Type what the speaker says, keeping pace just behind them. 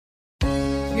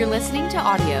You're listening to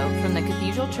audio from the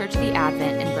Cathedral Church of the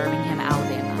Advent in Birmingham,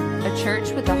 Alabama, a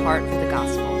church with a heart for the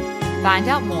gospel. Find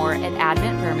out more at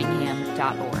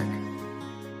adventbirmingham.org.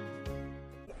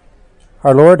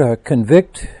 Our Lord,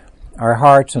 convict our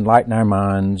hearts, enlighten our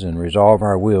minds, and resolve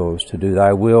our wills to do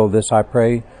thy will. This I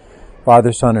pray,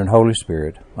 Father, Son, and Holy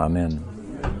Spirit. Amen.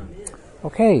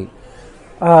 Okay.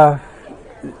 The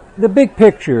big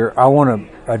picture I want to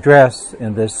address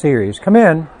in this series, come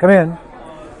in,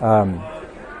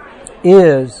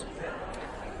 is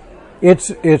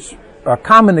it's a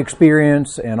common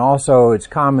experience, and also it's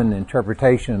common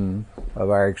interpretation of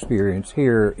our experience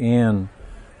here in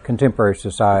contemporary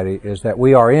society, is that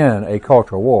we are in a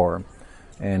cultural war,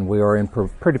 and we are in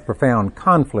pretty profound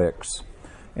conflicts.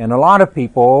 And a lot of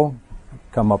people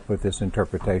come up with this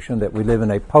interpretation that we live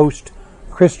in a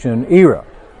post-Christian era.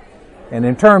 And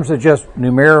in terms of just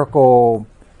numerical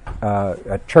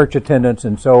church attendance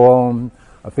and so on,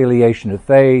 affiliation of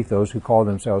faith, those who call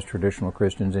themselves traditional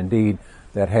Christians, indeed,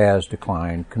 that has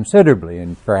declined considerably.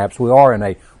 And perhaps we are in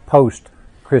a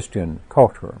post-Christian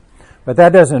culture. But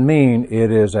that doesn't mean it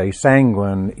is a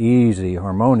sanguine, easy,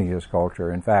 harmonious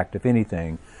culture. In fact, if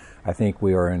anything, I think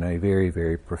we are in a very,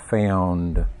 very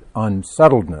profound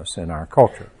unsettledness in our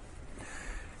culture.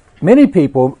 Many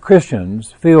people,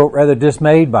 Christians, feel rather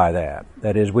dismayed by that.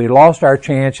 That is, we lost our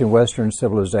chance in Western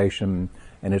civilization,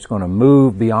 and it's going to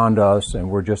move beyond us, and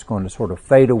we're just going to sort of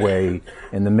fade away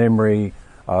in the memory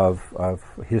of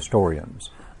historians.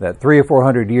 That 300 or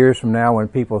 400 years from now, when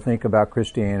people think about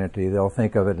Christianity, they'll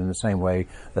think of it in the same way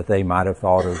that they might have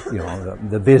thought of,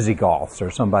 the Visigoths or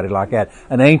somebody like that.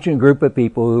 An ancient group of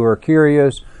people who are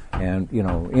curious and,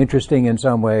 interesting in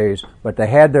some ways, but they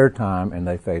had their time and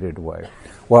they faded away.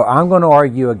 Well, I'm going to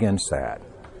argue against that.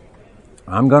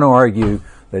 I'm going to argue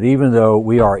that even though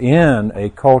we are in a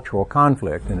cultural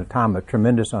conflict, in a time of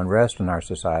tremendous unrest in our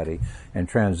society and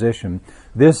transition,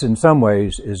 this in some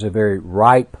ways is a very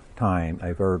ripe time,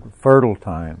 a very fertile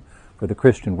time for the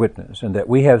Christian witness, and that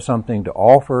we have something to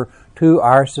offer to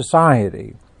our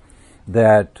society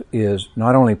that is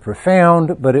not only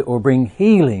profound, but it will bring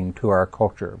healing to our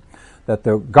culture. That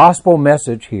the gospel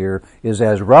message here is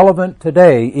as relevant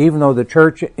today, even though the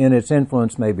church in its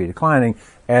influence may be declining,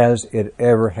 as it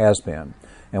ever has been.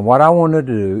 And what I want to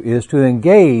do is to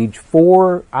engage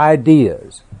four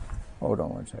ideas. Hold on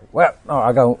one second. Well,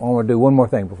 I want to do one more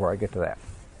thing before I get to that.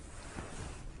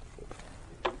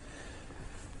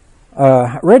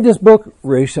 I read this book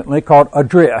recently called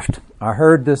Adrift. I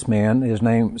heard this man, his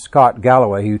name is Scott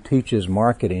Galloway, who teaches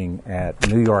marketing at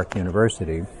New York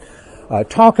University,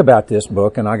 talk about this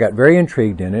book, and I got very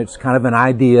intrigued in it. It's kind of an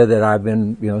idea that I've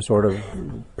been, sort of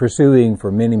pursuing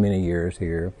for many, many years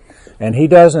here. And he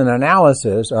does an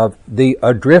analysis of the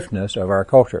adriftness of our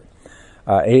culture.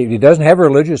 He doesn't have a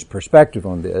religious perspective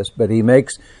on this, but he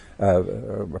makes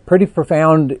a pretty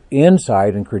profound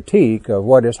insight and critique of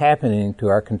what is happening to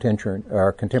our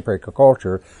contemporary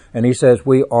culture. And he says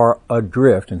we are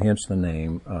adrift, and hence the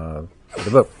name of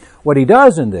the book. What he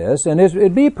does in this, and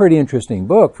it'd be a pretty interesting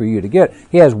book for you to get,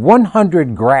 he has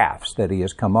 100 graphs that he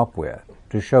has come up with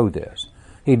to show this.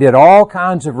 He did all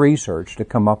kinds of research to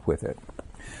come up with it.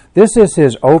 This is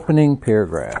his opening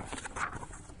paragraph.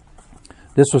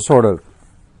 This will sort of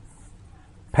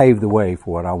pave the way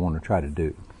for what I want to try to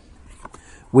do.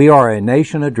 We are a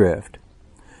nation adrift.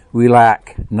 We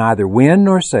lack neither wind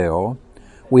nor sail.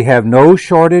 We have no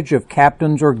shortage of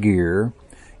captains or gear.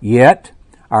 Yet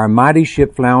our mighty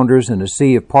ship flounders in a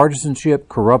sea of partisanship,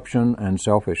 corruption, and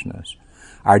selfishness.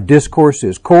 Our discourse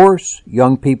is coarse,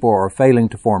 young people are failing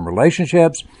to form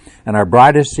relationships, and our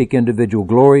brightest seek individual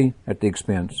glory at the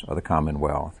expense of the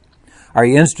commonwealth. Our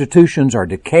institutions are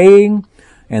decaying,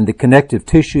 and the connective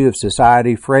tissue of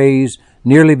society frays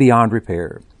nearly beyond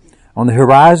repair. On the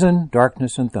horizon,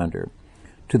 darkness and thunder.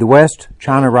 To the west,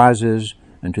 China rises,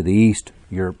 and to the east,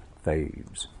 Europe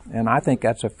fades. And I think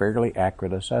that's a fairly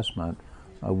accurate assessment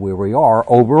of where we are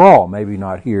overall, maybe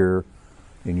not here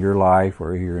in your life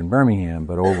or here in Birmingham,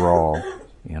 but overall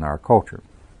in our culture.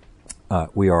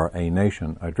 We are a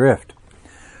nation adrift.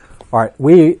 All right,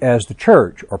 we as the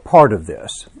church are part of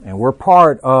this, and we're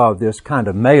part of this kind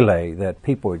of melee that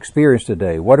people experience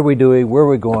today. What are we doing? Where are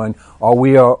we going? Are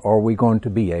we going to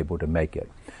be able to make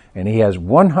it? And he has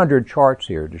 100 charts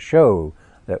here to show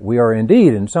that we are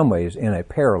indeed, in some ways, in a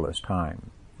perilous time.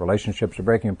 Relationships are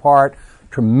breaking apart.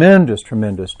 Tremendous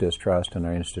distrust in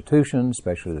our institutions,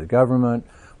 especially the government.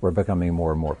 We're becoming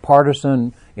more and more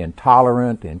partisan,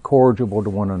 intolerant, incorrigible to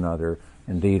one another.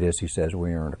 Indeed, as he says,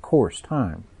 we are in a coarse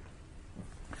time.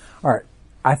 All right,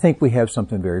 I think we have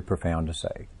something very profound to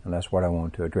say, and that's what I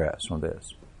want to address on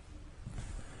this.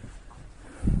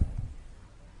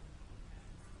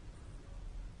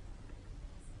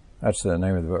 That's the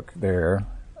name of the book there.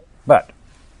 But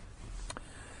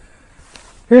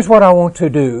here's what I want to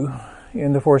do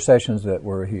in the 4 sessions that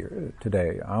we're here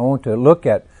today. I want to look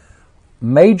at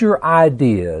major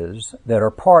ideas that are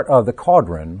part of the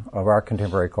cauldron of our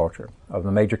contemporary culture, of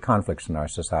the major conflicts in our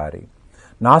society.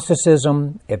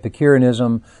 Gnosticism,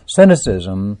 Epicureanism,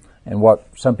 cynicism, and what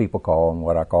some people call, and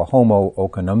what I call homo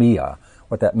economia,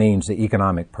 what that means, the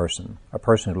economic person, a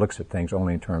person who looks at things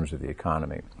only in terms of the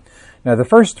economy. Now, the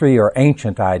first 3 are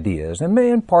ancient ideas,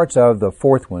 and parts of the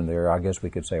 4th one there, I guess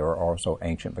we could say, are also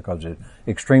ancient because it's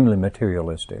extremely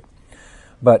materialistic.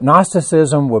 But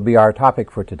Gnosticism will be our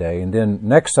topic for today, and then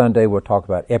next Sunday we'll talk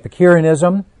about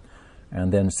Epicureanism,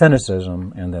 and then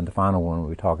cynicism, and then the final one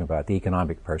we'll be talking about the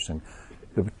economic person.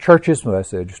 The church's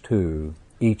message to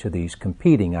each of these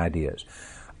competing ideas.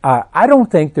 I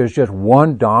don't think there's just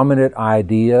one dominant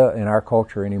idea in our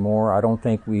culture anymore. I don't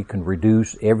think we can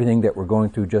reduce everything that we're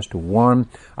going through just to one.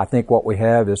 I think what we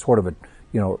have is sort of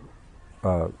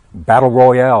a, battle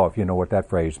royale, if you know what that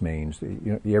phrase means.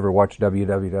 You ever watch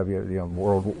WWW,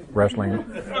 World Wrestling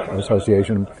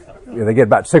Association? They get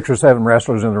about 6 or 7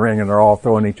 wrestlers in the ring and they're all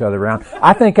throwing each other around.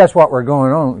 I think that's what we're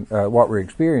going on, what we're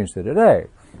experiencing today.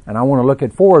 And I want to look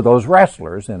at 4 of those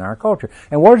wrestlers in our culture.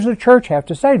 And what does the church have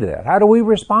to say to that? How do we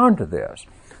respond to this?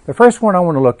 The first one I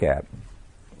want to look at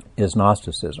is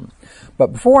Gnosticism.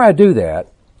 But before I do that,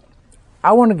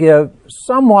 I want to give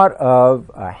somewhat of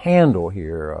a handle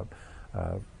here,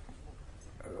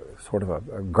 sort of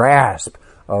a grasp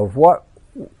of what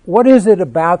is it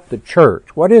about the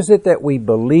church? What is it that we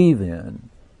believe in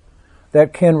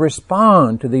that can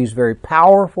respond to these very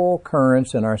powerful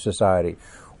currents in our society?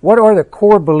 What are the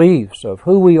core beliefs of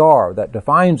who we are that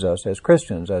defines us as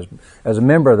Christians, as a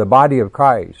member of the body of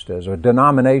Christ, as a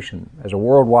denomination, as a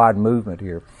worldwide movement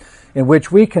here, in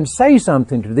which we can say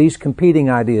something to these competing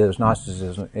ideas,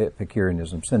 Gnosticism,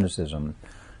 Epicureanism, cynicism,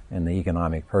 and the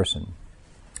economic person?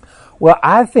 Well,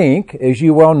 I think, as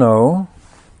you well know,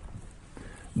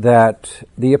 that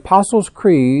the Apostles'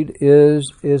 Creed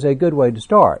is a good way to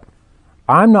start.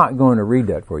 I'm not going to read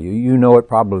that for you. You know it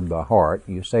probably by heart.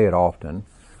 You say it often.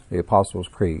 The Apostles'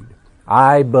 Creed.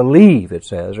 I believe, it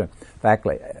says. In fact,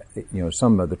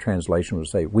 some of the translation will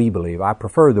say, we believe. I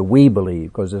prefer the we believe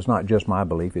because it's not just my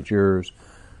belief, it's yours.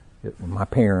 My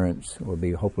parents will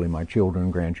be hopefully my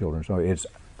children, grandchildren. So it's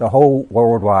the whole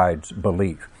worldwide's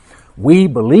belief. We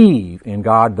believe in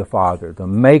God the Father, the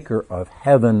maker of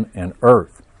heaven and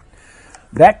earth.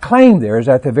 That claim there is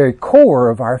at the very core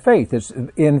of our faith.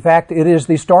 In fact, it is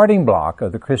the starting block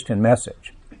of the Christian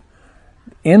message.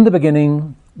 In the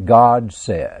beginning, God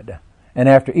said. And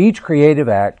after each creative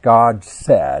act, God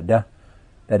said,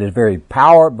 that is very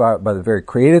by the very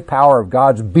creative power of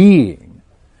God's being,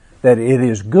 that it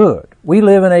is good. We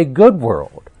live in a good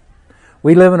world.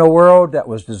 We live in a world that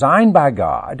was designed by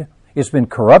God. It's been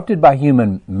corrupted by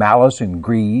human malice and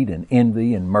greed and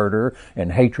envy and murder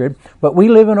and hatred. But we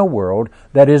live in a world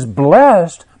that is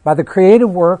blessed by the creative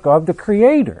work of the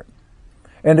Creator.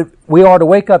 And we are to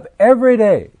wake up every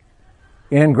day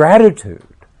in gratitude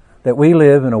that we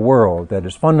live in a world that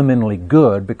is fundamentally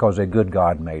good because a good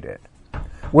God made it.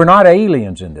 We're not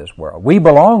aliens in this world. We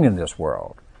belong in this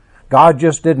world. God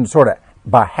just didn't sort of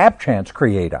by hapchance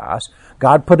create us.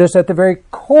 God put us at the very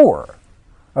core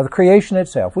of the creation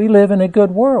itself. We live in a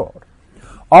good world.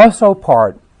 Also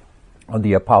part of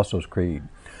the Apostles' Creed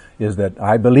is that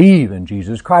I believe in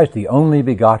Jesus Christ, the only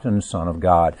begotten Son of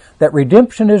God, that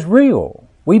redemption is real.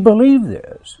 We believe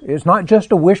this. It's not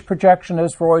just a wish projection,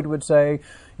 as Freud would say.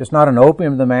 It's not an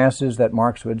opium of the masses that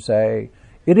Marx would say.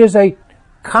 It is a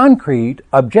concrete,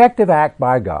 objective act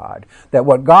by God, that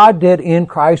what God did in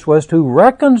Christ was to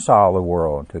reconcile the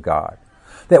world to God.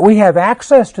 That we have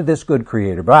access to this good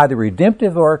Creator by the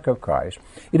redemptive work of Christ.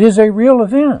 It is a real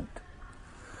event.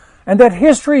 And that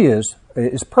history is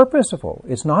purposeful.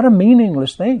 It's not a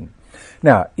meaningless thing.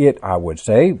 Now, I would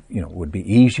say, would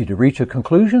be easy to reach a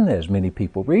conclusion, as many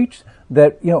people reach,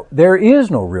 that, there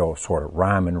is no real sort of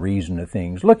rhyme and reason to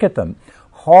things. Look at the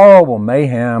horrible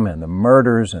mayhem and the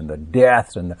murders and the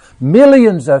deaths and the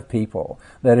millions of people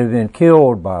that have been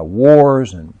killed by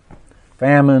wars and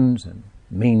famines and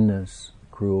meanness,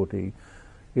 cruelty.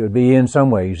 It would be in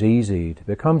some ways easy to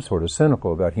become sort of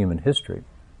cynical about human history.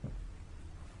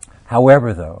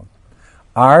 However, though,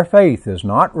 our faith is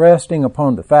not resting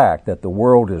upon the fact that the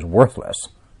world is worthless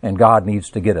and God needs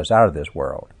to get us out of this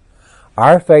world.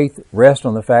 Our faith rests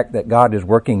on the fact that God is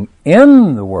working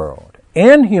in the world,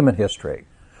 in human history,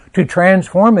 to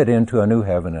transform it into a new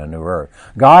heaven and a new earth.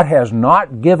 God has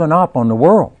not given up on the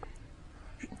world,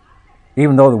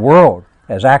 even though the world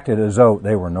has acted as though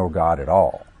they were no God at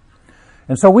all.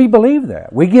 And so we believe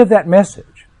that. We give that message.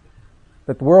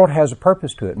 that the world has a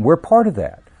purpose to it, and we're part of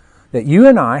that. That you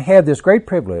and I have this great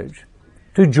privilege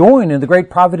to join in the great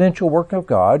providential work of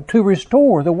God to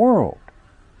restore the world,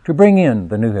 to bring in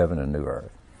the new heaven and new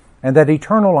earth, and that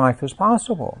eternal life is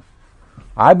possible.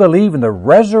 I believe in the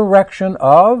resurrection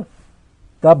of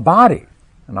the body,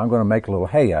 and I'm going to make a little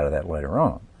hay out of that later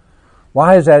on.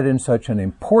 Why is that in such an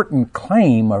important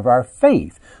claim of our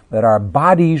faith, that our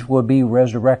bodies will be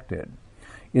resurrected?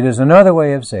 It is another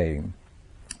way of saying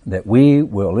that we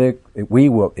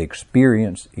will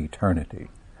experience eternity.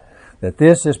 That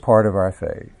this is part of our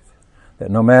faith.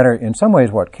 That no matter, in some ways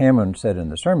what Cameron said in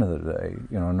the sermon of the day,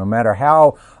 no matter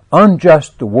how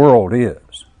unjust the world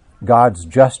is, God's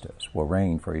justice will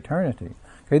reign for eternity.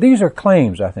 Okay, these are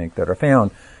claims, I think, that are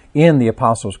found in the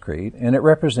Apostles' Creed, and it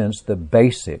represents the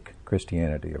basic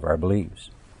Christianity of our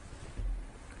beliefs.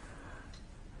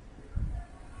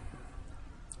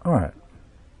 All right.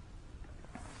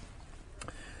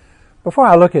 Before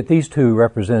I look at these two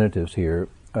representatives here,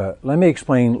 let me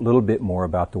explain a little bit more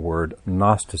about the word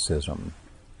Gnosticism.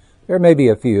 There may be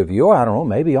a few of you, I don't know,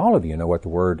 maybe all of you know what the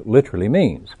word literally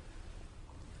means.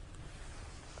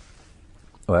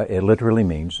 Well, it literally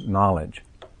means knowledge.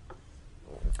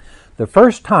 The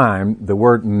first time the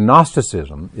word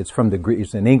Gnosticism, it's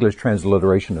an English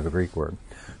transliteration of the Greek word,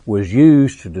 was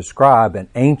used to describe an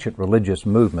ancient religious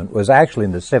movement was actually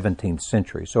in the 17th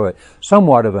century. So it's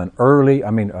somewhat of an early,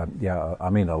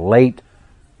 a late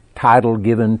title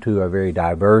given to a very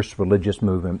diverse religious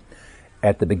movement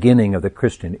at the beginning of the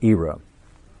Christian era.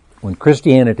 When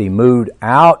Christianity moved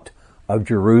out of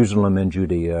Jerusalem and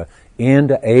Judea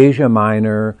into Asia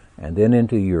Minor and then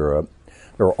into Europe,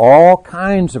 there were all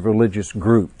kinds of religious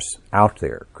groups out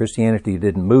there. Christianity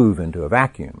didn't move into a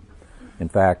vacuum. In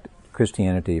fact,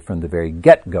 Christianity from the very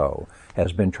get-go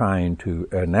has been trying to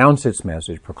announce its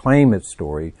message, proclaim its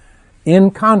story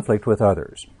in conflict with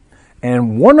others.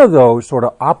 And one of those sort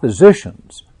of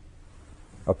oppositions,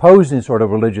 opposing sort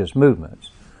of religious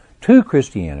movements to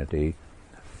Christianity,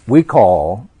 we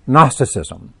call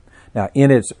Gnosticism. Now,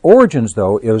 in its origins,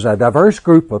 though, it was a diverse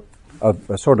group of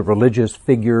sort of religious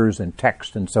figures and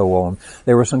texts and so on.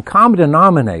 There were some common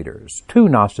denominators to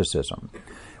Gnosticism.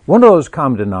 One of those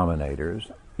common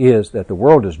denominators is that the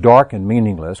world is dark and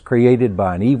meaningless, created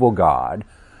by an evil God,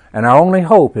 and our only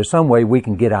hope is some way we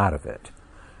can get out of it.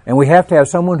 And we have to have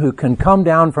someone who can come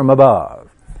down from above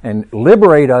and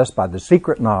liberate us by the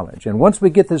secret knowledge. And once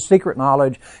we get this secret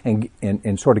knowledge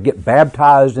and sort of get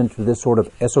baptized into this sort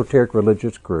of esoteric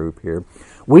religious group here,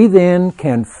 we then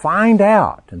can find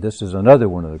out, and this is another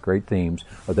one of the great themes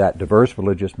of that diverse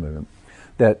religious movement,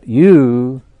 that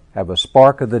you have a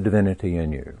spark of the divinity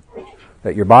in you.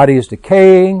 That your body is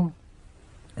decaying,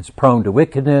 it's prone to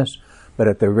wickedness, but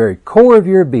at the very core of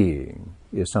your being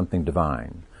is something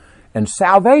divine. And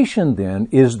salvation then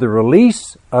is the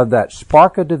release of that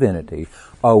spark of divinity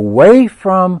away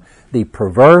from the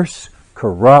perverse,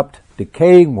 corrupt,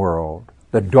 decaying world,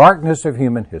 the darkness of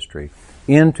human history,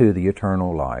 into the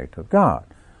eternal light of God.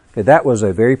 Okay, that was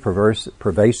a very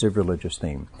pervasive religious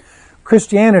theme.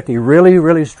 Christianity really,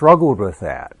 really struggled with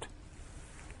that.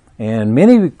 And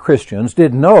many Christians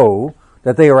didn't know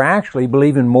that they were actually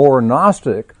believing more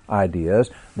Gnostic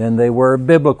ideas than they were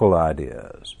biblical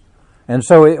ideas. And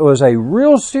so it was a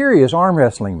real serious arm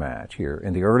wrestling match here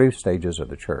in the early stages of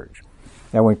the church.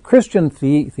 Now, when Christian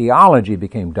theology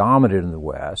became dominant in the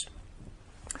West,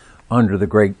 under the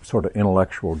great sort of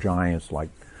intellectual giants like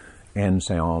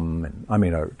Augustine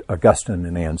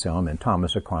and Anselm and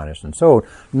Thomas Aquinas and so on,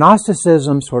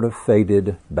 Gnosticism sort of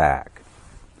faded back.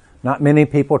 Not many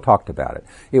people talked about it.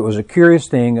 It was a curious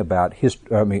thing about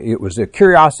it was a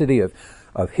curiosity of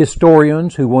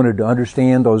historians who wanted to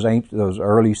understand those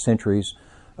early centuries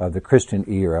of the Christian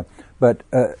era. But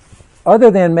other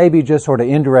than maybe just sort of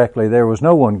indirectly, there was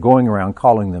no one going around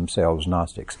calling themselves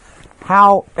Gnostics.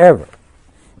 However,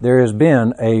 there has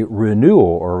been a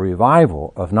renewal or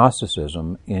revival of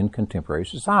Gnosticism in contemporary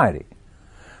society.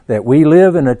 That we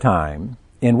live in a time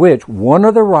in which one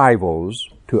of the rivals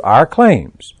to our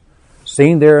claims,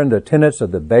 seen there in the tenets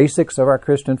of the basics of our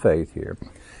Christian faith here,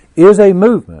 is a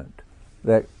movement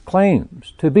that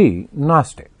claims to be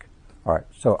Gnostic. All right,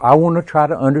 so I want to try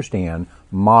to understand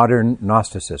modern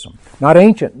Gnosticism, not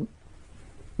ancient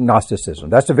Gnosticism.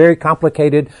 That's a very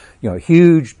complicated,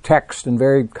 huge text and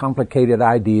very complicated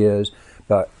ideas,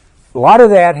 but a lot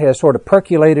of that has sort of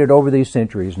percolated over these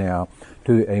centuries now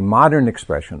to a modern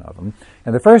expression of them.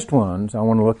 And the first ones I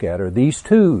want to look at are these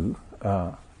two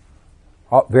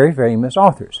very famous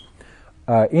authors.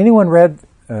 Anyone read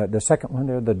the second one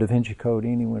there, the Da Vinci Code?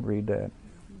 Anyone read that?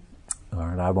 All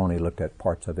right, I've only looked at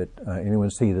parts of it.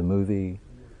 Anyone see the movie?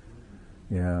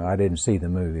 Yeah, I didn't see the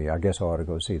movie. I guess I ought to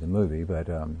go see the movie, but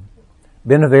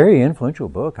been a very influential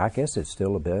book. I guess it's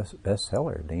still a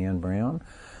bestseller. Dan Brown,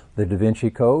 The Da Vinci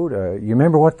Code. You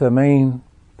remember what the main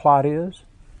plot is?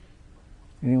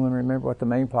 Anyone remember what the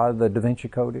main plot of the Da Vinci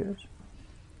Code is?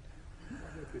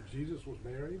 That Jesus was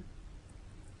married?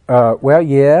 Well,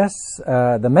 yes.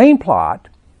 The main plot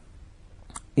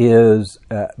is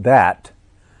that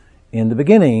in the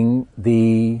beginning,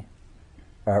 the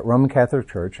Roman Catholic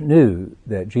Church knew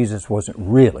that Jesus wasn't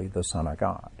really the Son of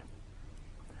God,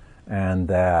 and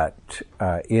that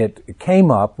it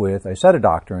came up with a set of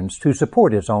doctrines to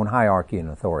support its own hierarchy and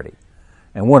authority.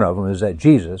 And one of them is that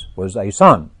Jesus was a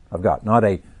son of God, not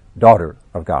a daughter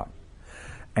of God.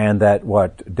 And that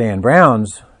what Dan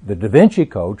Brown's The Da Vinci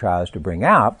Code tries to bring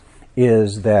out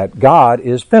is that God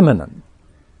is feminine,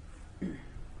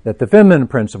 that the feminine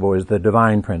principle is the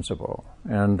divine principle,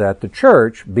 and that the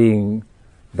church, being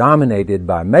dominated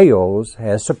by males,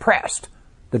 has suppressed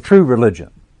the true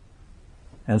religion.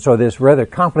 And so this rather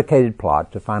complicated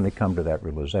plot to finally come to that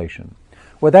realization.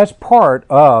 Well, that's part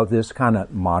of this kind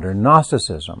of modern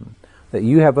Gnosticism, that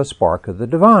you have a spark of the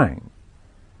divine,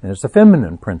 and it's the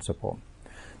feminine principle.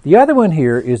 The other one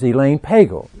here is Elaine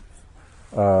Pagel.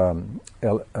 I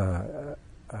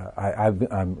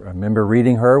remember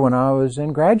reading her when I was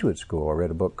in graduate school. I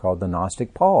read a book called The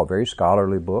Gnostic Paul, a very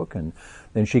scholarly book, and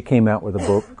then she came out with a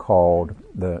book called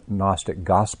The Gnostic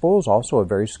Gospels, also a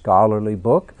very scholarly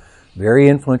book, very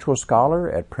influential scholar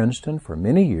at Princeton for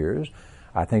many years.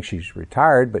 I think she's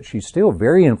retired, but she's still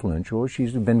very influential.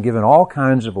 She's been given all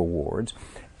kinds of awards.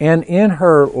 And in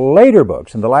her later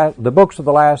books, in the books of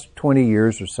the last 20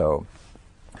 years or so,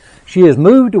 she has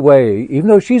moved away, even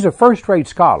though she's a first-rate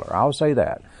scholar, I'll say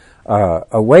that,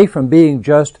 away from being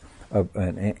just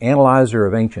an analyzer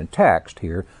of ancient text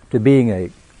here to being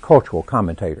a cultural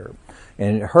commentator.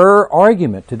 And her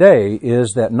argument today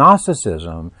is that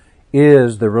Gnosticism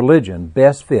is the religion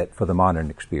best fit for the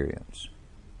modern experience.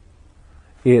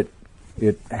 It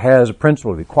has a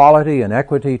principle of equality and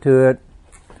equity to it.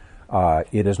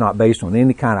 It is not based on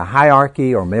any kind of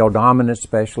hierarchy or male dominance,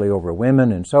 especially over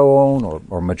women and so on,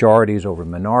 or majorities over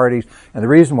minorities. And the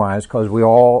reason why is because we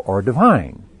all are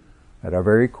divine. At our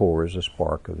very core is a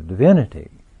spark of divinity.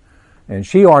 And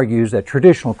she argues that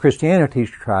traditional Christianity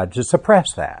tried to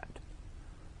suppress that.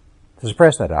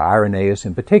 Irenaeus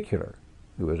in particular,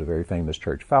 who was a very famous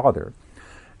church father.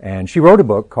 And she wrote a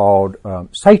book called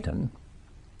Satan,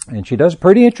 and she does a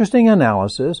pretty interesting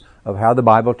analysis of how the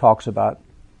Bible talks about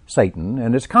Satan,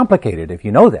 and it's complicated if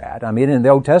you know that. I mean, in the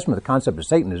Old Testament, the concept of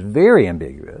Satan is very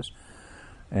ambiguous,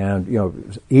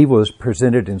 and evil is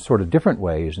presented in sort of different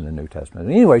ways in the New Testament.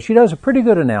 Anyway, she does a pretty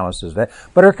good analysis of that,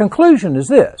 but her conclusion is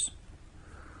this,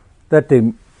 that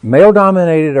the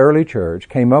male-dominated early church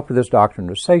came up with this doctrine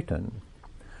of Satan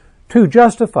to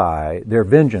justify their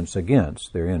vengeance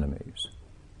against their enemies,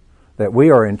 that we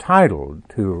are entitled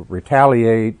to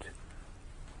retaliate,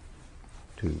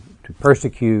 to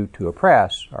persecute, to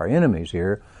oppress our enemies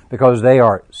here because they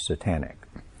are satanic.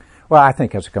 Well, I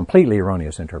think that's a completely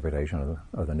erroneous interpretation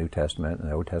of the New Testament and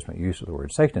the Old Testament use of the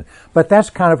word Satan. But that's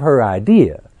kind of her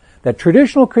idea, that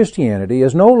traditional Christianity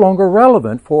is no longer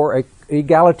relevant for an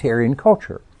egalitarian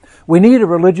culture. We need a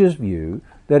religious view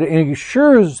that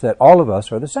ensures that all of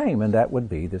us are the same, and that would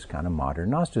be this kind of modern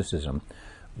Gnosticism.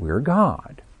 We're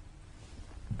God.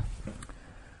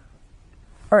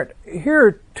 All right, here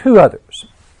are two others.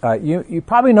 You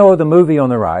probably know the movie on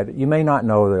the right. You may not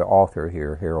know the author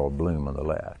here, Harold Bloom, on the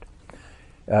left.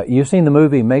 You've seen the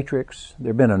movie Matrix. There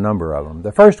have been a number of them.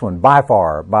 The first one, by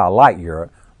far, by a light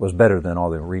year, was better than all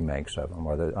the remakes of them,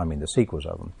 or the sequels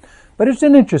of them. But it's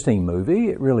an interesting movie.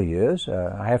 It really is.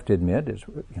 I have to admit, it's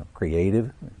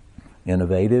creative,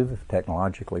 innovative,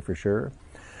 technologically for sure.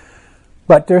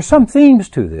 But there are some themes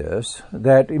to this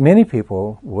that many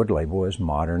people would label as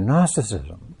modern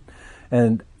Gnosticism.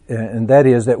 And that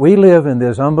is that we live in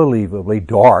this unbelievably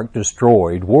dark,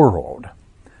 destroyed world.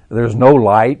 There's no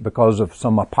light because of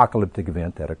some apocalyptic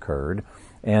event that occurred,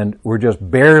 and we're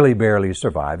just barely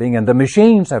surviving, and the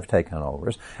machines have taken over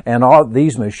us, and all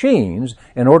these machines,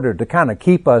 in order to kind of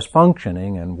keep us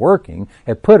functioning and working,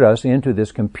 have put us into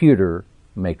this computer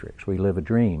matrix. We live a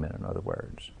dream, in other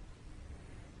words.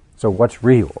 So what's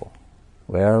real?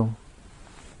 Well,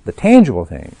 the tangible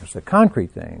things, the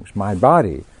concrete things, my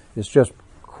body is just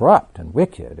corrupt and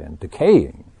wicked and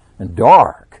decaying and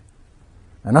dark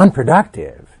and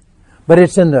unproductive. But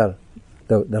it's in the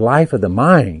life of the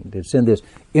mind. It's in this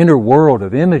inner world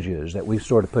of images that we've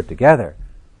sort of put together,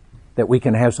 that we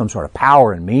can have some sort of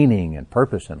power and meaning and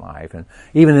purpose in life. And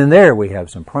even in there we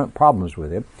have some problems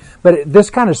with it. But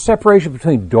this kind of separation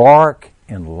between dark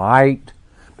and light,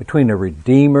 between a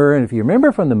Redeemer, and if you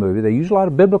remember from the movie, they use a lot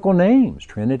of biblical names,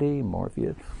 Trinity,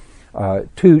 Morpheus,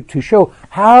 to show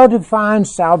how to find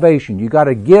salvation. You got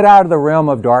to get out of the realm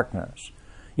of darkness.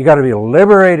 You got to be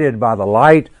liberated by the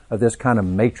light of this kind of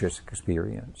matrix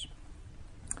experience.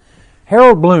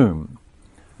 Harold Bloom,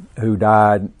 who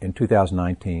died in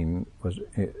 2019,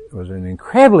 was an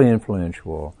incredibly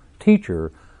influential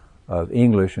teacher of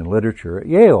English and literature at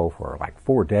Yale for like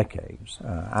 4 decades.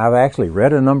 I've actually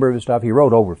read a number of his stuff. He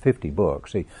wrote over 50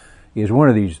 books. He is one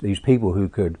of these people who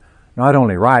could not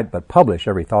only write but publish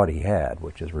every thought he had,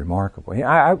 which is remarkable.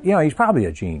 He's probably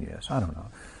a genius. I don't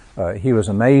know. He was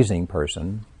an amazing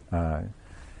person.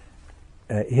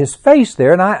 His face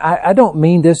there, and I don't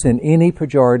mean this in any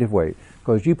pejorative way,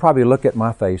 because you probably look at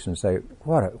my face and say,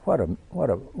 "What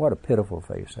a pitiful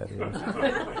face that is."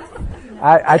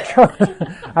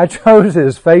 I chose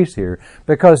his face here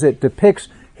because it depicts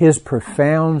his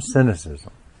profound cynicism.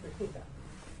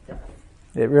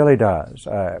 It really does.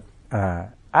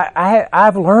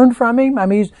 I've learned from him. I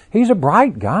mean, he's a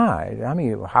bright guy. I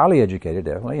mean, highly educated,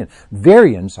 definitely, and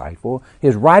very insightful.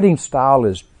 His writing style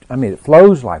is, it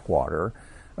flows like water.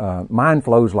 Mine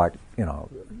flows like,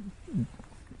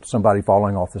 somebody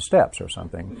falling off the steps or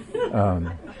something.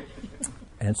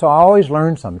 And so I always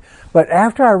learn something. But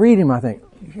after I read him, I think,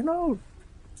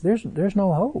 there's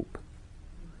no hope.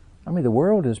 The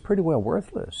world is pretty well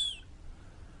worthless.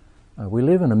 We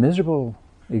live in a miserable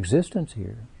existence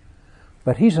here.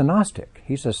 But he's a Gnostic.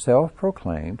 He's a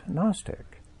self-proclaimed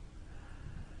Gnostic.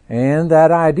 And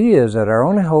that idea is that our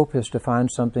only hope is to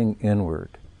find something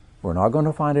inward. We're not going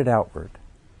to find it outward.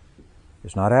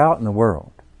 It's not out in the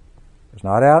world. It's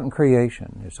not out in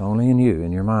creation. It's only in you,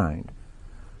 in your mind.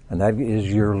 And that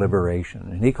is your liberation.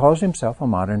 And he calls himself a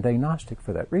modern-day Gnostic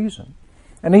for that reason.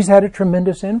 And he's had a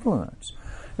tremendous influence.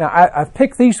 Now, I've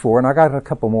picked these 4, and I got a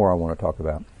couple more I want to talk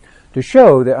about, to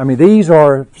show that, these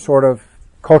are sort of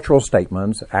cultural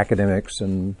statements, academics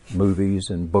and movies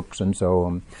and books and so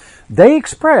on. They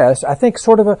express, I think,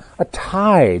 sort of a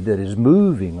tide that is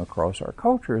moving across our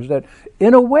cultures that,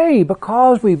 in a way,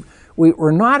 because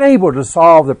we're not able to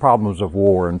solve the problems of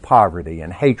war and poverty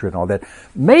and hatred and all that,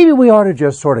 maybe we ought to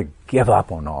just sort of give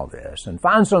up on all this and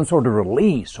find some sort of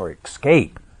release or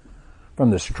escape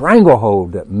from the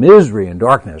stranglehold that misery and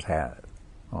darkness have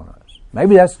on us.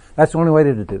 Maybe that's the only way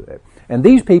to do it. And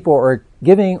these people are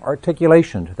giving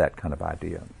articulation to that kind of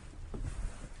idea.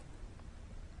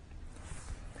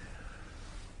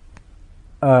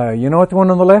 You know what the one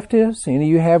on the left is? Any of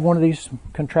you have one of these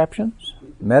contraptions?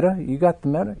 Meta? You got the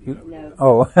Meta? No.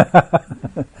 Oh.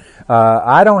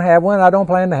 I don't have one. I don't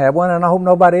plan to have one, and I hope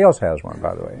nobody else has one,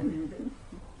 by the way.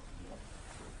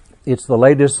 It's the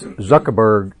latest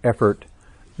Zuckerberg effort,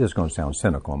 this is going to sound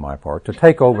cynical on my part, to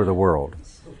take over the world.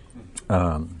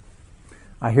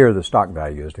 I hear the stock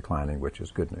value is declining, which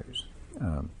is good news.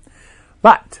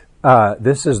 But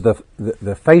this is the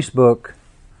Facebook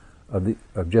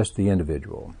of just the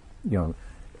individual.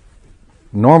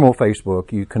 Normal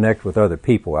Facebook, you connect with other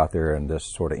people out there in this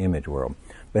sort of image world.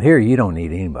 But here, you don't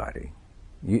need anybody.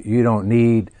 You don't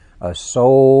need a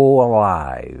soul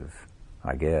alive,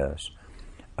 I guess,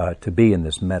 to be in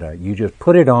this meta. You just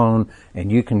put it on,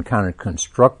 and you can kind of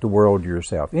construct the world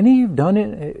yourself. Any of you done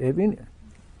it?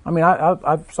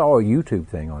 I saw a YouTube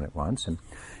thing on it once, and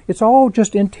it's all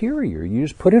just interior. You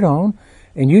just put it on,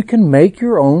 and you can make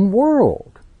your own world.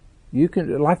 You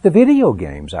can, like the video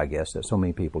games, I guess, that so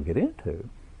many people get into.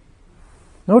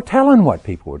 No telling what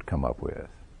people would come up with.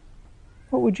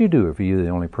 What would you do if you were the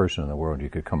only person in the world you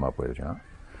could come up with, John?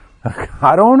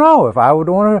 I don't know if I would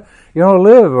want to,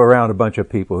 live around a bunch of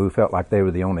people who felt like they were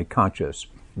the only conscious,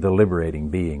 deliberating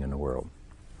being in the world.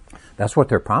 That's what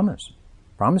they're promising.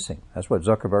 That's what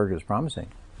Zuckerberg is promising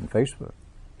in Facebook.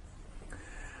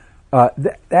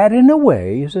 That, in a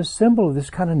way, is a symbol of this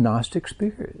kind of Gnostic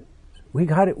spirit. We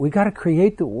got to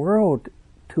create the world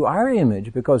to our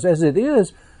image, because as it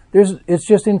is, it's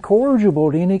just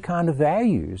incorrigible to any kind of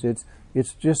values. It's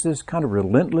just this kind of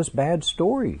relentless bad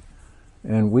story,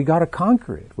 and we got to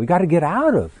conquer it. We got to get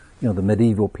out of the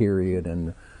medieval period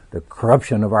and the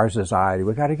corruption of our society.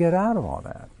 We got to get out of all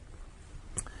that.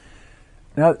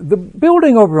 Now, the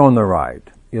building over on the right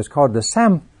is called the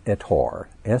Samitar,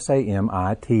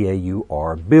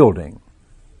 Samitaur building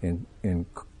in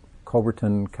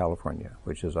Culverton, California,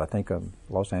 which is, I think, a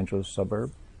Los Angeles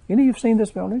suburb. Any of you have seen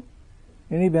this building?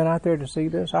 Any been out there to see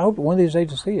this? I hope one of these days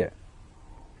to see it.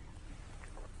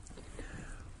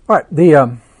 All right,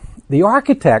 the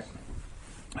architect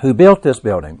who built this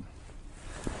building,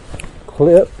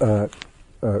 Cliff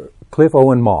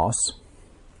Owen Moss,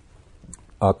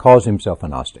 calls himself a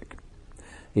Gnostic.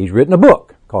 He's written a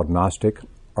book called Gnostic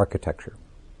Architecture.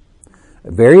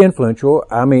 Very influential.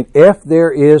 I mean, if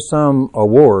there is some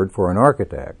award for an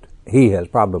architect, he has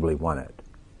probably won it.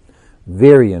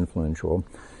 Very influential.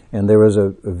 And there was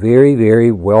a very,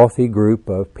 very wealthy group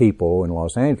of people in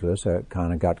Los Angeles that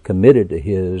kind of got committed to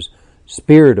his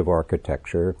spirit of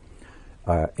architecture,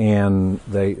 and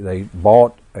they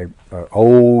bought an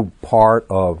old part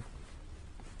of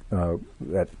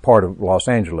that part of Los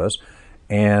Angeles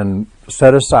and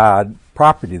set aside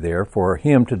property there for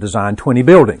him to design 20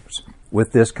 buildings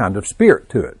with this kind of spirit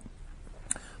to it.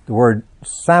 The word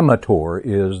Samator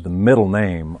is the middle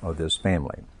name of this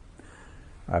family.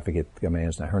 I forget,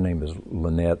 her name is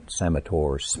Lynette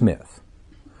Samator Smith.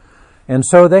 And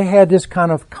so they had this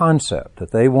kind of concept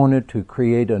that they wanted to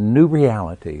create a new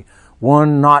reality,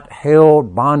 one not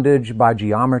held bondage by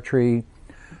geometry,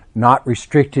 not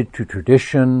restricted to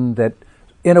tradition, that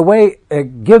in a way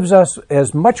it gives us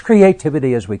as much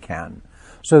creativity as we can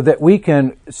so that we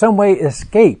can some way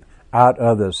escape out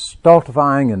of the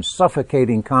stultifying and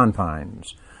suffocating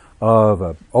confines of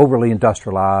an overly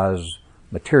industrialized,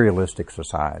 materialistic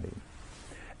society.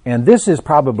 And this is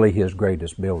probably his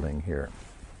greatest building here.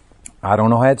 I don't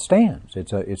know how it stands.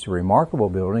 It's a remarkable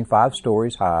building, 5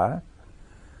 stories high.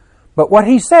 But what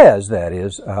he says, that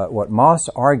is, what Moss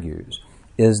argues,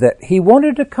 is that he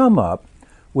wanted to come up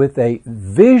with a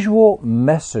visual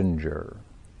messenger.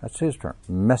 That's his term,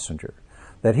 messenger.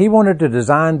 That he wanted to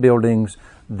design buildings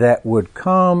that would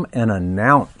come and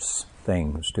announce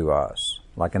things to us,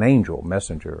 like an angel,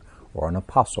 messenger, or an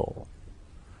apostle,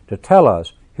 to tell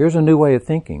us, here's a new way of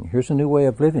thinking, here's a new way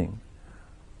of living.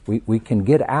 We can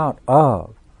get out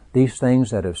of these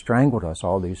things that have strangled us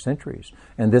all these centuries.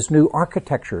 And this new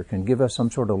architecture can give us some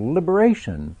sort of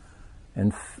liberation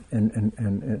and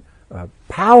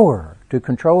power to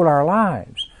control our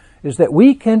lives, is that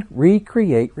we can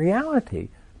recreate reality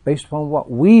based upon what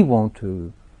we want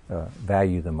to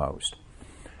value the most.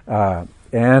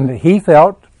 And he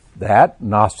felt that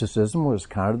Gnosticism was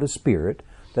kind of the spirit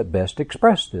that best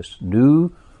expressed this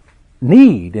new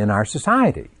need in our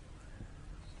society.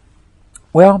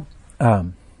 Well,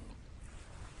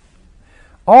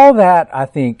 all that, I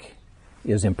think,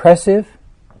 is impressive,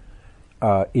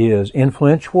 is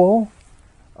influential,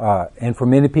 and for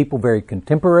many people very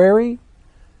contemporary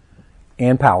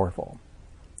and powerful.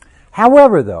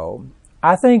 However, though,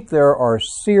 I think there are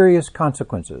serious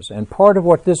consequences, and part of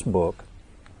what this book,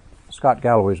 Scott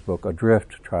Galloway's book,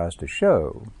 Adrift, tries to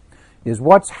show is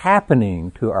what's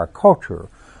happening to our culture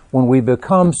when we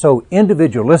become so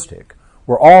individualistic,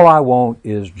 where all I want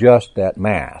is just that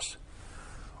mass,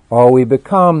 or we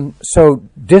become so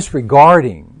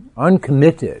disregarding,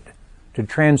 uncommitted to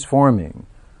transforming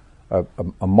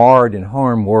a marred and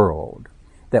harmed world,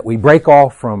 that we break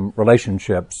off from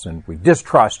relationships and we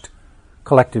distrust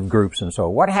collective groups and so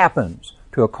on. What happens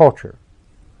to a culture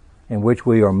in which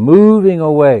we are moving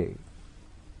away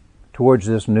towards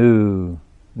this new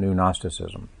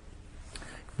Gnosticism?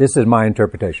 This is my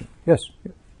interpretation. Yes?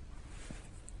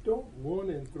 Don't 1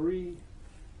 and 3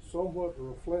 somewhat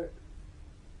reflect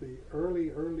the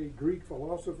early Greek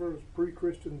philosophers,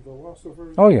 pre-Christian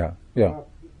philosophers? Oh, yeah.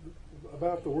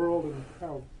 About the world and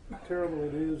how terrible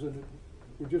it is, and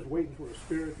we're just waiting for a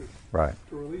spirit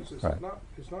to release us. Right.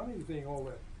 It's not anything all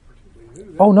that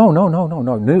particularly new. Oh,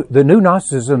 no. The new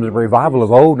Gnosticism is a revival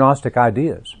of old Gnostic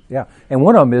ideas. Yeah. And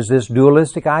one of them is this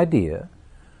dualistic idea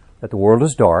that the world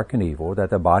is dark and evil,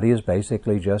 that the body is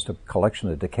basically just a collection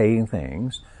of decaying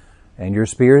things, and your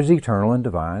spirit is eternal and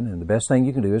divine, and the best thing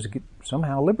you can do is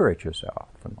somehow liberate yourself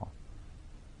from all.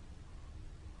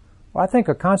 Well, I think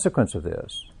a consequence of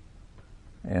this,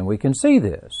 and we can see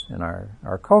this in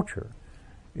our culture,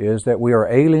 is that we are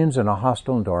aliens in a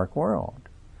hostile and dark world.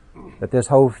 That this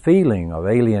whole feeling of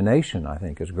alienation, I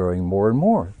think, is growing more and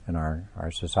more in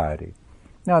our society.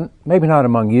 Now, maybe not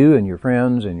among you and your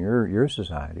friends and your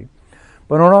society,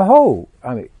 but on a whole,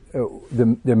 I mean,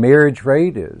 the marriage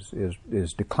rate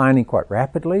is declining quite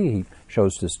rapidly. He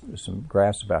shows us some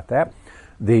graphs about that.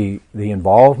 The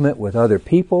involvement with other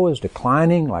people is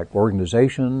declining, like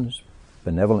organizations,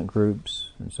 benevolent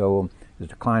groups, and so on, is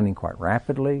declining quite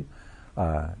rapidly.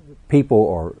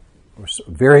 People are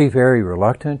very, very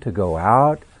reluctant to go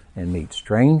out and meet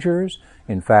strangers.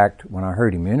 In fact, when I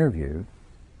heard him interviewed,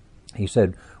 he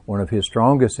said one of his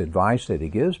strongest advice that he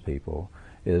gives people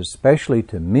is, especially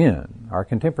to men, our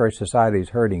contemporary society is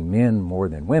hurting men more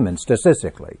than women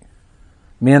statistically.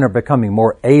 Men are becoming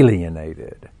more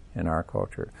alienated in our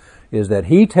culture, is that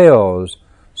he tells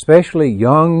especially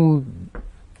young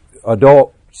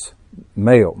adult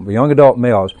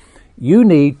males, you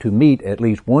need to meet at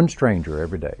least one stranger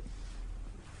every day.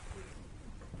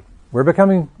 We're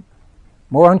becoming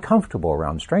more uncomfortable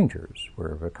around strangers.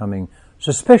 We're becoming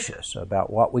suspicious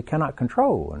about what we cannot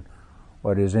control and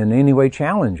what is in any way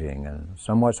challenging and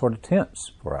somewhat sort of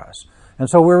tense for us. And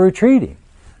so we're retreating,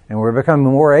 and we're becoming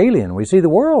more alien. We see the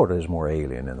world as more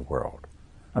alien in the world.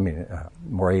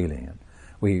 More alien.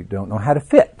 We don't know how to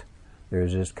fit.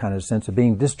 There's this kind of sense of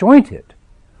being disjointed.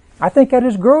 I think that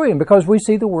is growing because we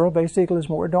see the world basically as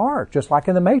more dark, just like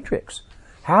in the Matrix.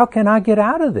 How can I get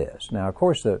out of this? Now, of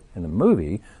course, in the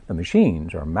movie, the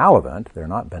machines are malevolent. They're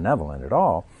not benevolent at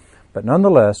all. But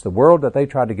nonetheless, the world that they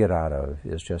try to get out of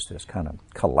is just this kind of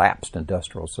collapsed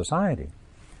industrial society.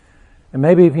 And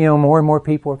maybe, more and more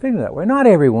people are feeling that way. Not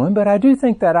everyone, but I do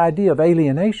think that idea of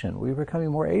alienation, we're becoming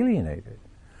more alienated.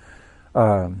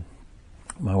 My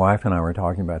wife and I were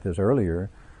talking about this earlier.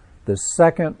 The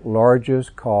second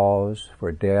largest cause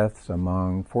for deaths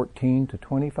among 14 to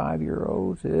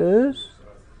 25-year-olds is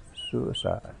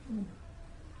suicide.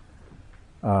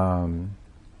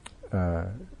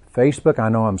 Facebook, I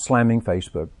know I'm slamming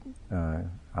Facebook.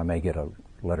 I may get a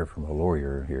letter from a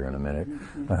lawyer here in a minute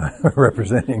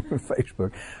representing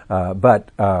Facebook. But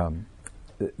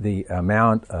the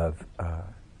amount of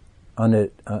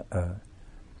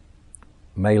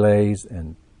melees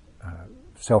and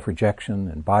self-rejection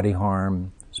and body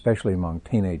harm, especially among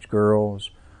teenage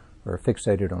girls who are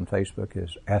fixated on Facebook,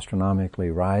 is astronomically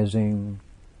rising.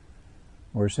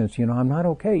 Or since, I'm not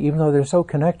okay, even though they're so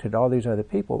connected to all these other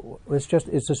people,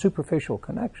 it's a superficial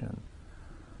connection.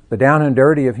 The down and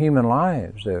dirty of human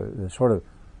lives,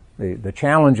 the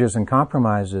challenges and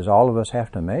compromises all of us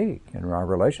have to make in our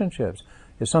relationships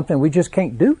is something we just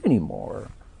can't do anymore.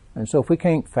 And so if we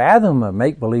can't fathom a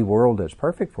make-believe world that's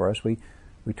perfect for us, we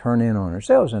turn in on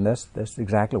ourselves, and that's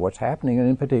exactly what's happening, and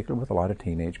in particular with a lot of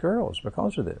teenage girls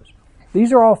because of this.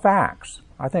 These are all facts.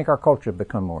 I think our culture has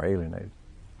become more alienated.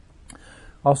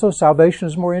 Also, salvation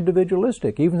is more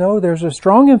individualistic. Even though there's a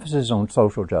strong emphasis on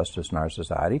social justice in our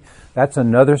society, that's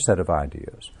another set of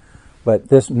ideas. But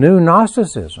this new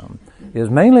Gnosticism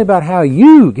is mainly about how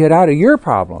you get out of your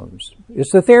problems.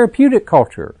 It's the therapeutic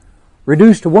culture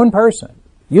reduced to one person.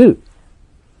 You.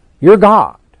 You're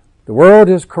God. The world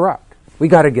is corrupt. We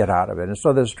got to get out of it. And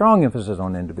so there's a strong emphasis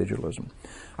on individualism.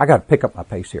 I got to pick up my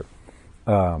pace here.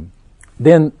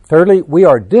 Then, thirdly, we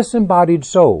are disembodied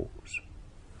souls.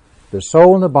 The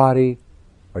soul and the body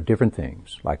are different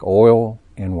things, like oil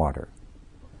and water.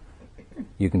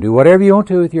 You can do whatever you want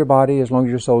to with your body as long as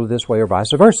your soul is this way or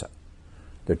vice versa.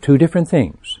 They're two different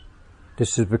things.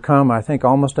 This has become, I think,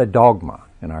 almost a dogma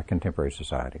in our contemporary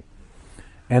society.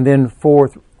 And then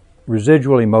fourth,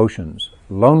 residual emotions,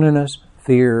 loneliness,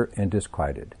 fear, and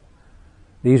disquieted.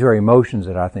 These are emotions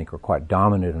that I think are quite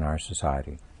dominant in our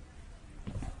society.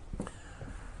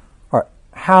 All right,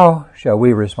 how shall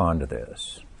we respond to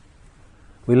this?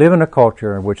 We live in a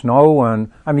culture in which you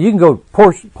can go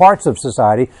parts of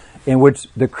society in which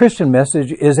the Christian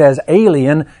message is as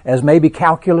alien as maybe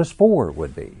Calculus 4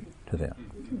 would be to them.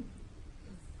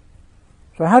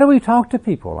 So how do we talk to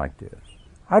people like this?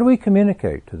 How do we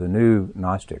communicate to the new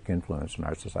Gnostic influence in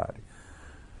our society?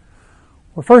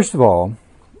 Well, first of all,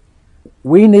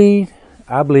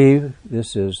 I believe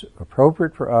this is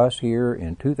appropriate for us here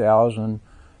in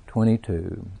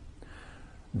 2022,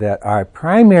 that our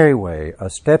primary way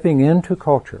of stepping into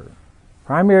culture,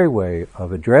 primary way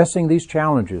of addressing these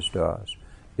challenges to us,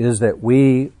 is that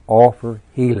we offer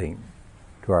healing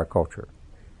to our culture,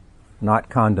 not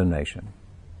condemnation.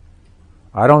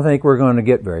 I don't think we're going to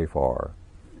get very far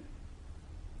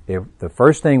if the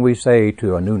first thing we say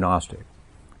to a new Gnostic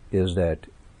is that,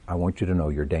 I want you to know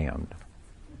you're damned.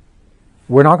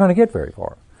 We're not going to get very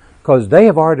far because they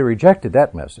have already rejected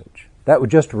that message. That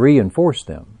would just reinforce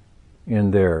them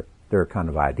in their kind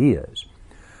of ideas.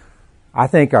 I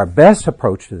think our best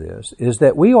approach to this is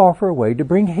that we offer a way to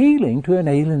bring healing to an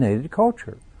alienated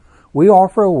culture. We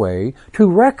offer a way to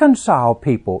reconcile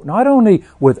people, not only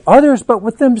with others, but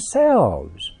with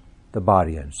themselves, the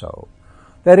body and soul.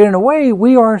 That in a way,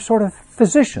 we are sort of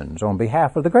physicians on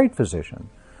behalf of the great physician.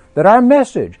 That our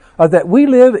message that we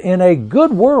live in a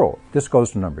good world, this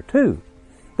goes to number 2,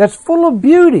 that's full of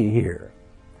beauty here.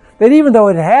 That even though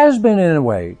it has been in a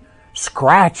way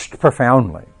scratched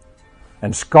profoundly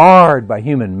and scarred by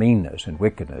human meanness and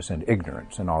wickedness and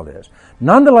ignorance and all this,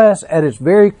 nonetheless, at its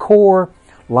very core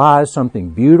lies something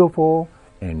beautiful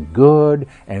and good,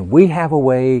 and we have a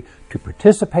way to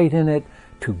participate in it,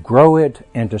 to grow it,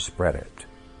 and to spread it.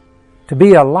 To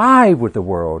be alive with the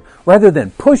world, rather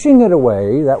than pushing it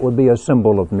away, that would be a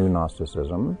symbol of new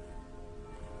Gnosticism.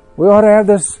 We ought to have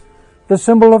the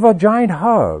symbol of a giant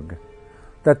hug,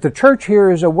 that the church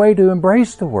here is a way to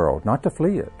embrace the world, not to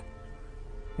flee it.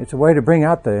 It's a way to bring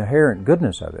out the inherent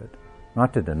goodness of it,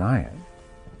 not to deny it.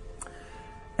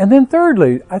 And then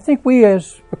thirdly, I think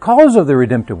because of the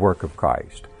redemptive work of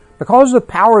Christ, because of the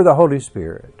power of the Holy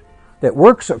Spirit that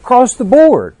works across the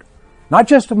board, not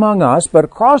just among us, but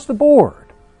across the board,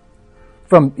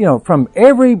 from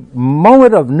every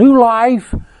moment of new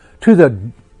life to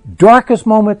the darkest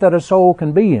moment that a soul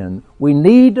can be in, we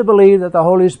need to believe that the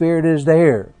Holy Spirit is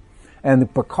there.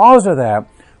 And because of that,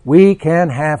 we can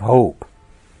have hope.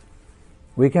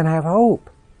 We can have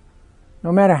hope.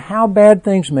 No matter how bad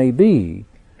things may be,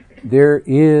 there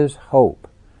is hope.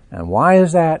 And why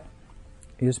is that?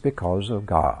 It's because of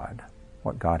God,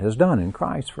 what God has done in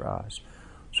Christ for us.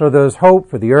 So there's hope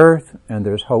for the earth and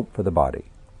there's hope for the body.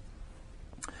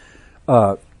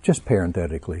 Just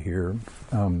parenthetically here,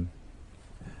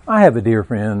 I have a dear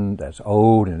friend that's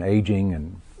old and aging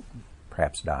and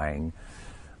perhaps dying.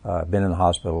 Been in the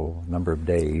hospital a number of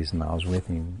days, and I was with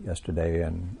him yesterday.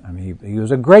 And I mean, he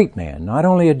was a great man, not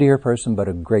only a dear person, but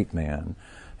a great man,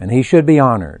 and he should be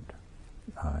honored.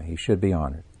 He should be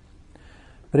honored.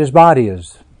 But his body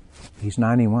he's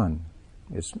 91.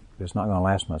 It's not going to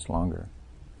last much longer.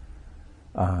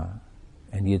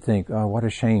 And you'd think, oh, what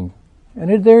a shame.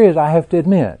 And there is, I have to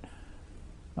admit.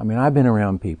 I mean, I've been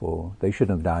around people, they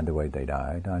shouldn't have died the way they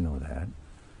died. I know that.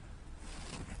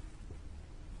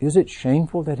 Is it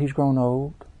shameful that he's grown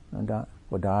old and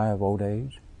will die of old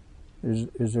age?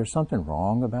 Is there something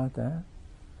wrong about that?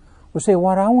 Well, see,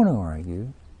 what I want to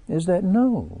argue is that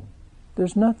no,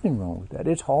 there's nothing wrong with that.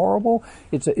 It's horrible.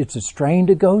 It's a strain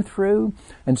to go through.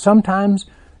 And sometimes,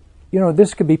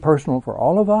 this could be personal for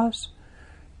all of us.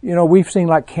 We've seen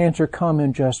like cancer come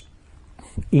and just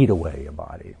eat away a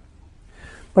body.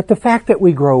 But the fact that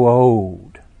we grow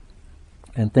old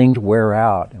and things wear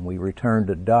out and we return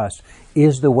to dust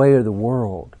is the way of the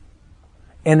world.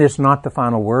 And it's not the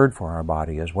final word for our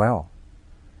body as well.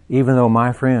 Even though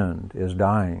my friend is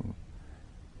dying,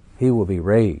 he will be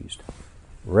raised.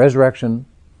 Resurrection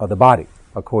of the body,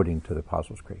 according to the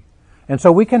Apostles' Creed. And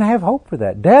so we can have hope for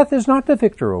that. Death is not the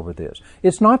victor over this.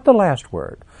 It's not the last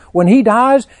word. When he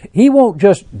dies, he won't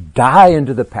just die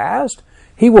into the past.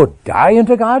 He will die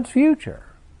into God's future.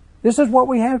 This is what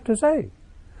we have to say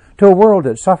to a world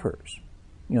that suffers,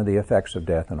 the effects of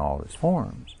death in all its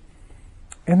forms.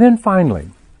 And then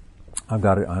finally, I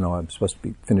know I'm supposed to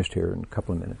be finished here in a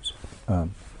couple of minutes.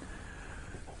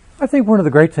 I think one of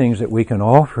the great things that we can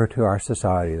offer to our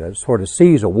society that sort of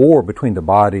sees a war between the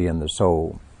body and the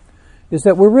soul is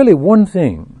that we're really one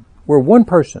thing. We're one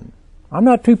person. I'm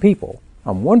not two people.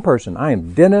 I'm one person. I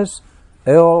am Dennis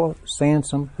L.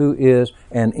 Sansom, who is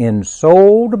an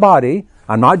ensouled body.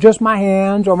 I'm not just my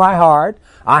hands or my heart.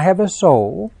 I have a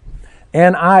soul,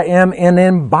 and I am an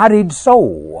embodied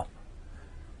soul.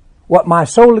 What my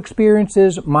soul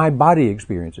experiences, my body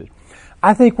experiences.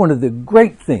 I think one of the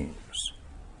great things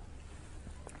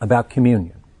about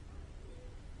communion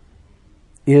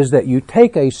is that you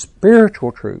take a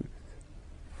spiritual truth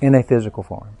in a physical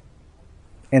form,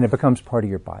 and it becomes part of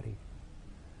your body.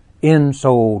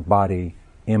 Ensouled body,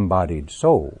 embodied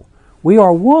soul. We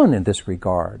are one in this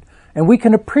regard. And we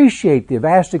can appreciate the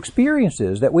vast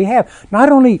experiences that we have, not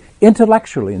only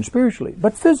intellectually and spiritually,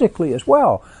 but physically as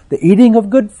well. The eating of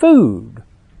good food,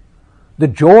 the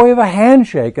joy of a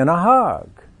handshake and a hug,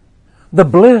 the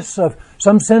bliss of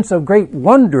some sense of great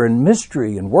wonder and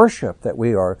mystery and worship that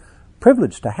we are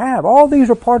privileged to have. All these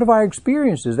are part of our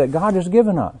experiences that God has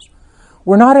given us.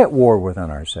 We're not at war within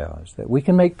ourselves, that we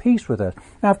can make peace with us.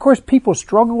 Now, of course, people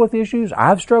struggle with issues.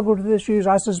 I've struggled with issues.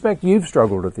 I suspect you've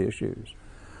struggled with issues.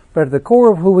 But at the core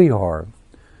of who we are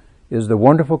is the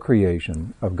wonderful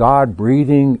creation of God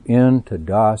breathing into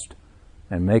dust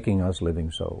and making us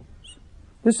living souls.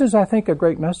 This is, I think, a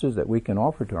great message that we can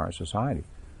offer to our society.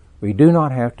 We do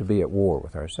not have to be at war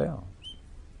with ourselves.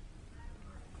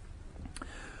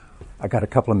 I got a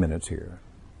couple of minutes here.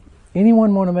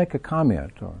 Anyone want to make a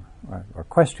comment or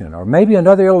question, or maybe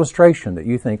another illustration that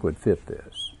you think would fit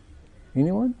this?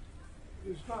 Anyone?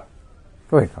 It's not.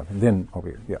 Go ahead, then over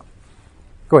here. Yeah.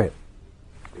 Go ahead.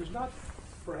 Is not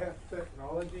perhaps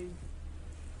technology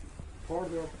part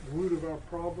of the root of our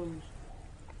problems?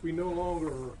 We no longer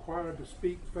are required to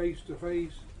speak face to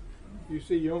face. You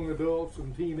see young adults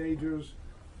and teenagers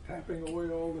tapping away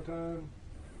all the time,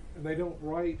 and they don't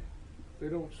write, they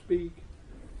don't speak,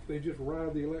 they just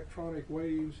ride the electronic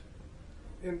waves,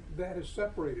 and that has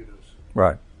separated us.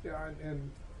 Right. Yeah,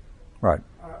 and right.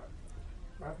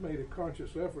 I've made a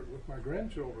conscious effort with my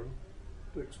grandchildren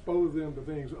to expose them to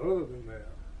things other than that.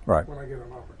 Right. When I get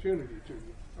an opportunity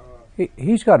to.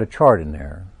 He's got a chart in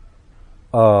there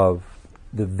of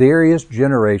the various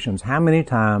generations, how many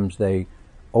times they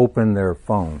open their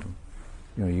phone.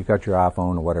 You got your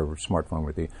iPhone or whatever smartphone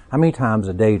with you. How many times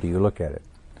a day do you look at it?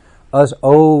 Us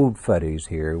old fuddies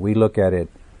here, we look at it,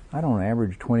 I don't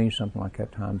average 20, something like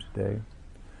that, times a day.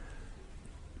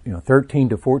 13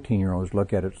 to 14-year-olds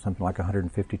look at it something like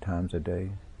 150 times a day.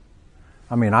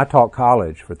 I mean, I taught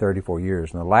college for 34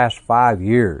 years. In the last 5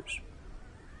 years,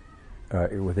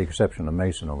 with the exception of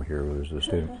Mason over here, who was a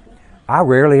student, I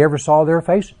rarely ever saw their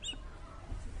faces.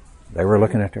 They were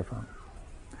looking at their phone.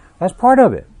 That's part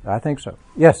of it. I think so.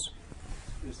 Yes?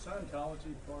 Is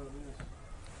Scientology part of this?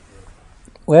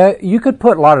 Well, you could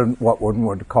put a lot of what one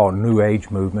would call New Age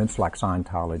movements like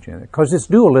Scientology in it, because it's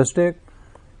dualistic.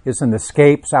 It's an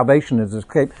escape. Salvation is an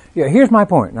escape. Yeah, here's my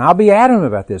point, and I'll be adamant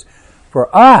about this.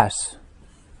 For us,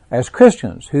 as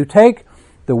Christians, who take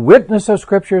the witness of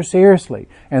Scripture seriously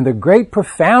and the great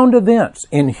profound events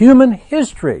in human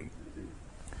history,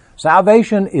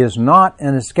 salvation is not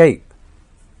an escape.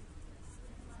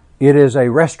 It is a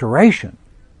restoration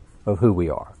of who we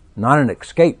are, not an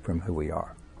escape from who we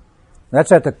are.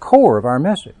 That's at the core of our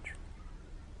message.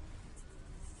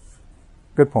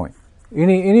 Good point.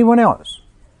 Anyone else?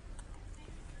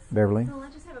 Beverly? Well, I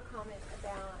just have a comment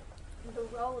about the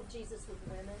role of Jesus with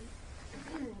women,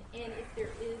 and if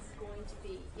there is going to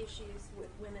be issues with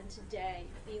women today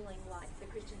feeling like the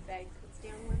Christian faith puts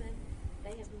down women,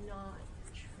 they have not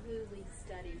truly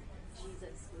studied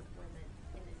Jesus with women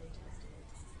in the New Testament.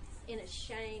 In a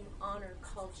shame-honor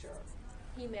culture,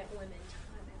 he met women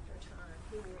time after time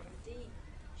who were in deep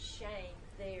shame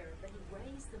there, but he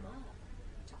raised them up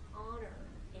to honor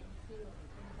and healing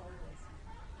and wholeness.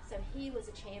 So he was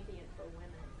a champion for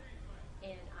women,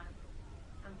 and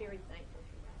I'm very thankful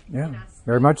for that. Yeah,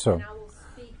 very much so. And I will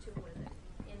speak to women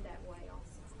in that way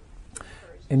also.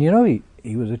 And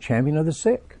he was a champion of the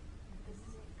sick.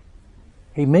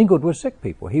 He mingled with sick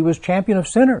people. He was champion of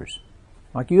sinners,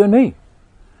 like you and me.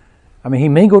 I mean, he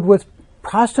mingled with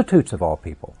prostitutes of all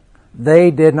people.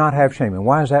 They did not have shame. And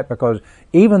why is that? Because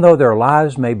even though their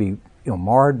lives may be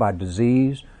marred by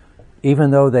disease,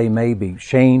 even though they may be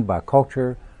shamed by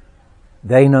culture,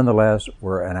 they nonetheless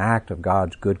were an act of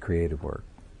God's good creative work.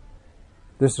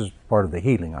 This is part of the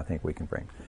healing I think we can bring.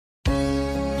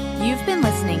 You've been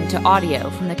listening to audio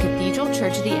from the Cathedral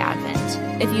Church of the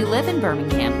Advent. If you live in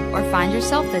Birmingham or find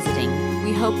yourself visiting,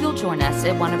 we hope you'll join us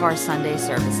at one of our Sunday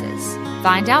services.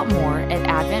 Find out more at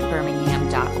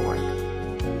adventbirmingham.org.